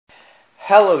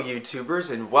Hello YouTubers,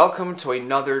 and welcome to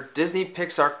another Disney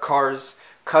Pixar Cars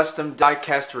custom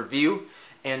diecast review.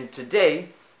 And today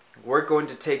we're going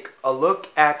to take a look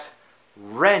at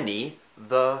Renny,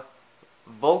 the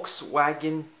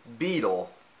Volkswagen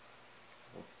Beetle.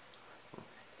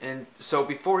 And so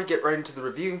before we get right into the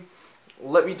review,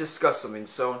 let me discuss something.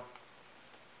 So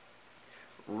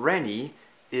Renny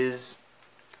is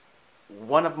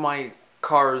one of my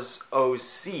Cars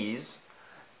OCs,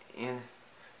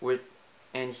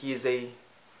 and he is a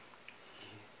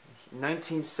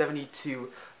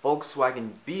 1972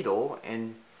 Volkswagen Beetle,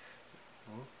 and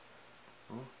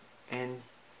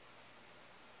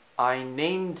I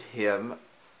named him.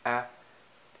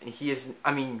 He's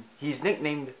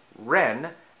nicknamed Ren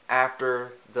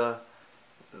after the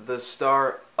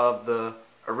star of the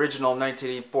original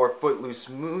 1984 Footloose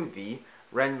movie,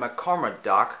 Ren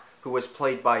McCormack, who was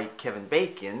played by Kevin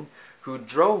Bacon, who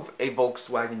drove a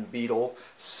Volkswagen Beetle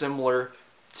similar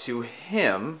to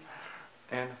him,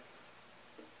 and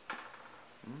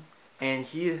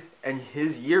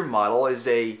his year model is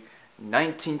a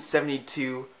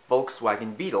 1972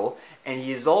 Volkswagen Beetle, and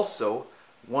he is also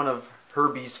one of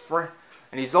Herbie's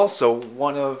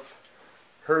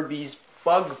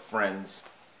bug friends.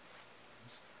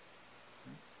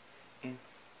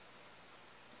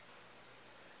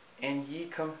 And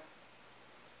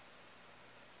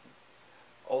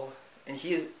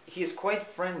he is quite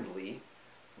friendly,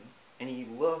 and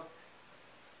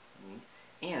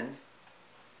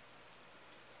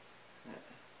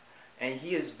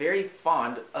he is very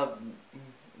fond of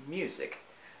music.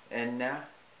 And now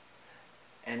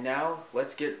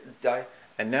let's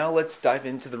dive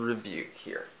into the review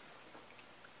here.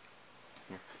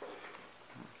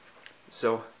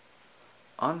 So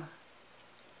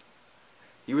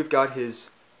here we've got his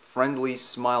friendly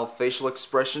smile facial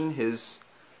expression, his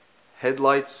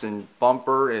headlights and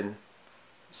bumper and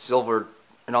silver,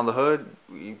 and on the hood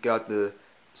we've got the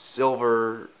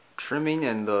silver trimming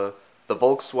and the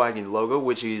Volkswagen logo,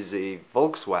 which is a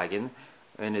Volkswagen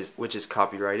and which is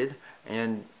copyrighted,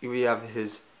 and we have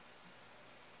his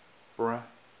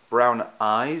brown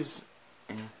eyes,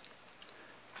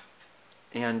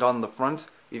 and on the front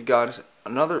we've got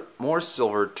more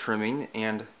silver trimming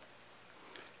and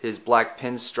his black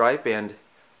pinstripe and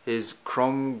his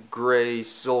chrome gray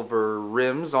silver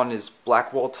rims on his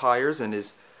black wall tires and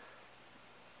his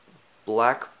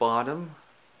black bottom,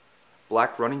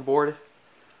 black running board.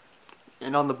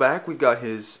 And on the back we've got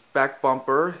his back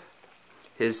bumper,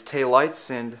 his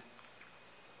taillights, and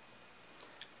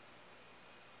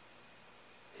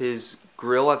his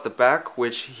grille at the back,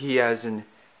 which he has an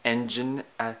engine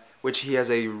he's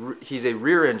a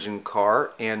rear engine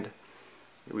car, and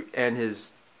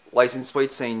his license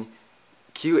plate saying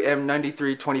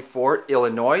QM9324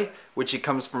 Illinois, which he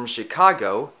comes from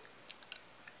Chicago.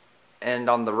 And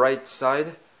on the right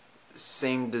side,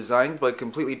 same design but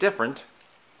completely different.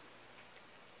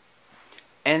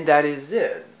 And that is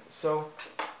it. So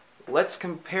let's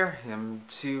compare him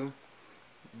to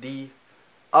the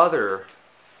other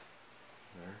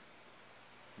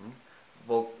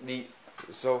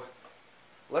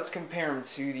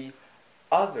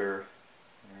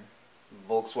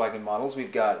Volkswagen models.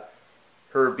 We've got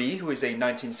Herbie, who is a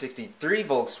 1963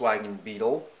 Volkswagen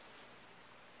Beetle,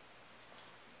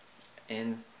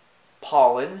 and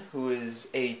Pollen, who is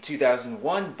a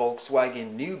 2001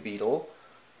 Volkswagen New Beetle,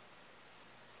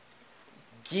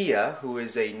 Gia, who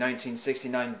is a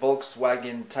 1969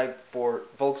 Volkswagen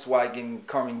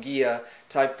Carmen Gia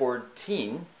Type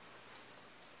 14,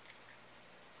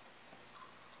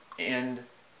 and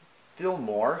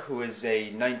Fillmore, who is a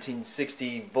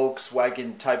 1960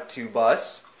 Volkswagen Type 2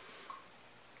 bus,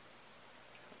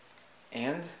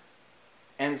 and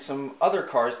some other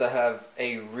cars that have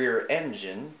a rear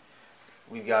engine.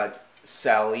 We've got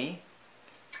Sally,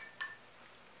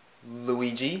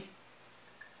 Luigi,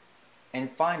 and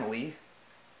finally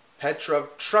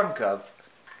Petrov Trunkov.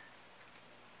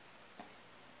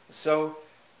 So,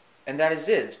 and that is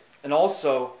it. And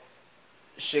also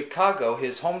Chicago,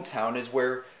 his hometown, is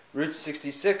where Route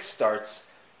 66 starts.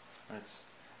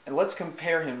 And let's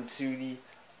compare him to the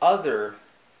other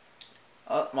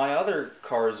my other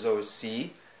Cars OC,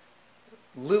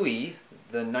 Louis,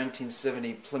 the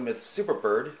 1970 Plymouth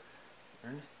Superbird,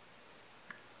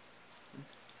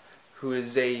 who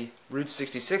is a Route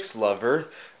 66 lover,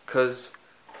 because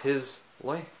his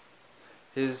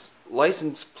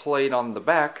license plate on the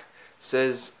back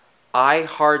says I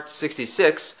Heart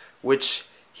 66, which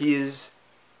he is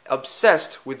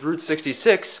obsessed with Route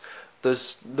 66,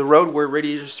 the road where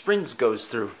Radiator Springs goes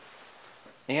through.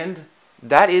 And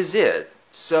that is it.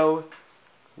 So,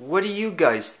 what do you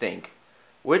guys think?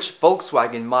 which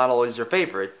Volkswagen model is your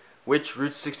favorite, which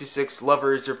Route 66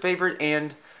 lover is your favorite,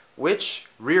 and which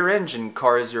rear-engine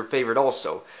car is your favorite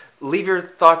also. Leave your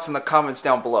thoughts in the comments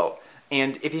down below.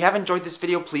 And if you have enjoyed this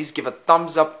video, please give a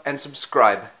thumbs up and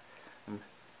subscribe.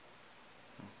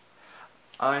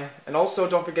 And also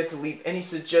don't forget to leave any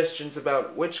suggestions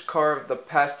about which car of the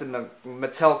past in the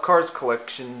Mattel Cars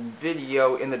collection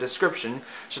video in the description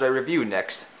should I review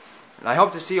next. And I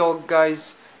hope to see you all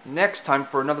guys next time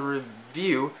for another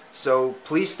review, so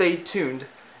please stay tuned,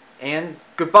 and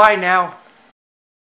goodbye now!